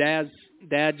to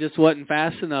Dad just wasn't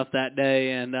fast enough that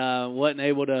day and wasn't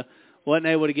able to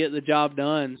get the job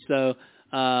done. So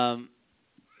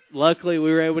luckily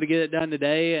we were able to get it done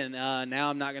today, and now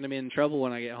I'm not going to be in trouble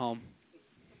when I get home.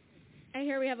 I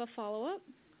hear we have a follow-up.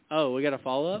 Oh, we got a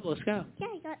follow-up? Let's go. Yeah,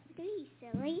 I got 3,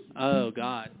 silly. Oh,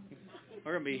 God.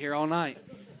 We're going to be here all night.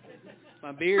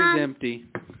 My beer's empty.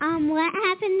 What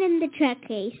happened in the truck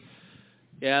race?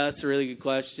 Yeah, that's a really good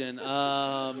question.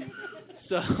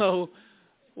 So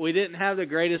we didn't have the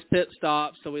greatest pit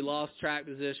stop, so we lost track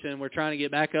position. We're trying to get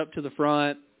back up to the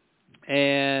front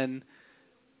and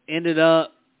ended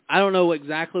up, I don't know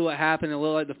exactly what happened. It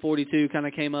looked like the 42 kind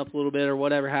of came up a little bit or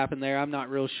whatever happened there. I'm not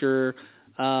real sure.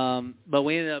 But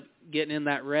we ended up getting in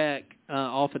that wreck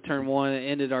off of Turn 1 and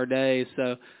ended our day.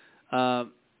 So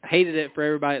hated it for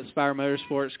everybody at Spire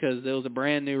Motorsports because it was a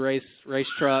brand new race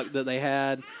truck that they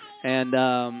had, and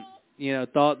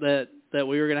thought that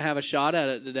we were going to have a shot at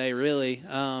it today. Really,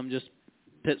 just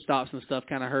pit stops and stuff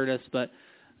kind of hurt us, but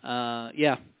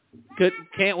yeah,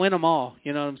 can't win them all.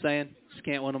 You know what I'm saying? Just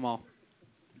can't win them all.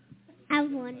 I have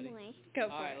one more. Go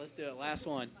for all right, let's do it. Last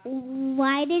one.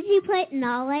 Why did you put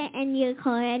Nala in your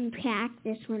car in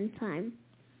practice one time?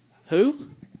 Who?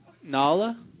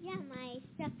 Nala? Yeah, my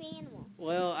stuffed animal.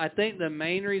 Well, I think the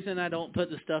main reason I don't put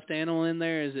the stuffed animal in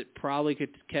there is it probably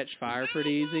could catch fire pretty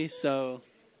easy. So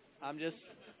I'm just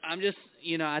I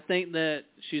think that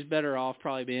she's better off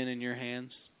probably being in your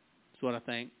hands. That's what I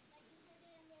think.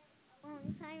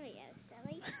 Long time ago,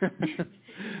 silly.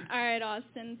 All right,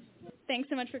 Austin. Thanks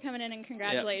so much for coming in, and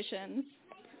congratulations.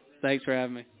 Yep. Thanks for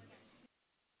having me.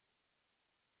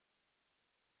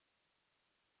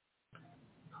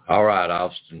 All right,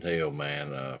 Austin Hill,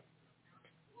 man.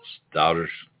 Daughters,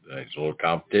 there's a little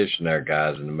competition there,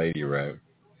 guys, in the media room,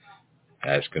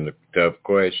 asking the tough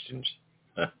questions.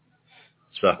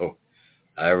 So,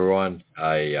 everyone,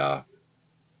 I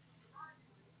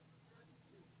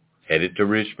headed to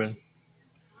Richmond.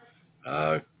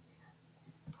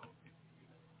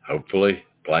 Hopefully,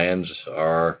 plans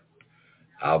are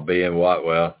I'll be in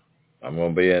Whitewell. I'm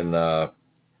going to be in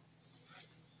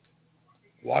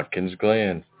Watkins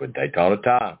Glen with Daytona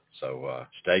time. So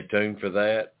stay tuned for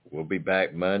that. We'll be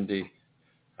back Monday.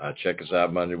 Check us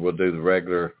out Monday. We'll do the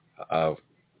regular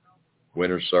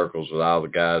winter circles with all the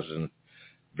guys in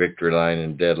Victory Lane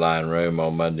and Deadline Room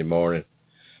on Monday morning.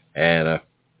 And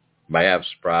may have a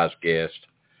surprise guest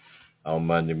on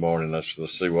Monday morning. Let's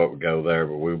see what we go there.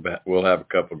 But we'll have a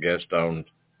couple guests on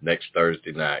next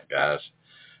Thursday night, guys.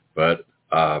 But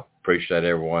appreciate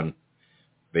everyone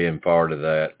being part of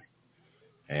that.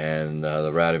 And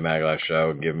the Rowdy Maglite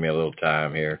Show, giving me a little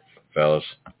time here, fellas,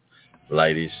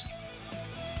 ladies.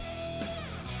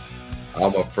 All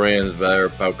my friends there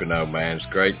at Pocono, man, it's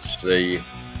great to see you.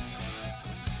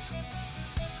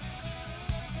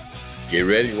 Get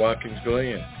ready, Watkins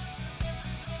Glen.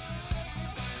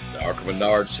 The Arca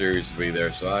Menard series will be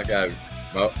there, so I got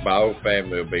my whole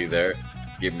family will be there.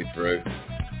 Get me through.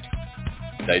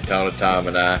 Daytona Tom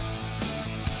and I.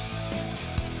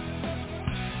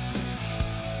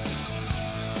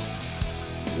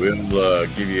 We'll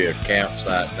give you a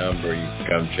campsite number. You can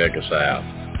come check us out.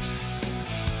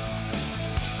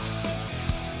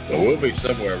 But we'll be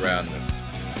somewhere around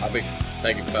I'll be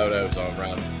taking photos on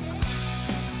around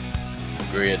the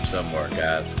grid somewhere,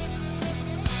 guys.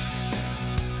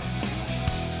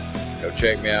 Go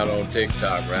check me out on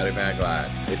TikTok, Rowdy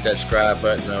Maglite. Hit that subscribe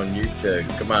button on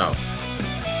YouTube. Come on.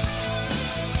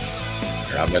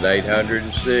 I'm at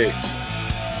 806.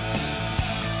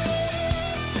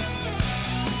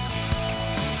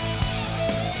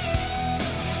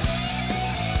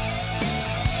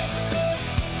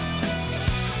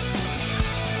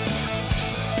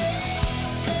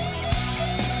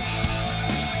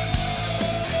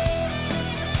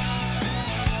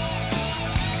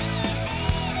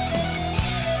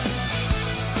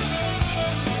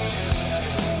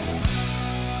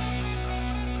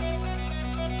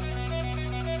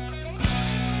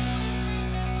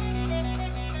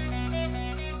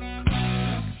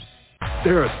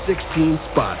 There are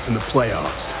 16 spots in the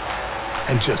playoffs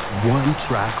and just one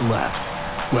track left.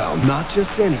 Well, not just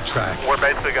any track. We're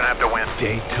basically going to have to win.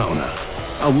 Daytona.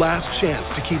 A last chance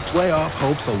to keep playoff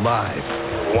hopes alive.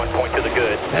 1 point to the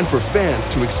good. And for fans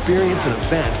to experience an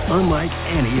event unlike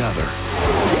any other.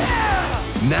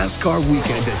 NASCAR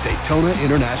weekend at Daytona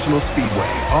International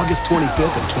Speedway, August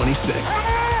 25th and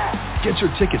 26th. Get your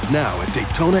tickets now at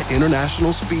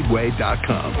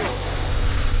DaytonaInternationalSpeedway.com.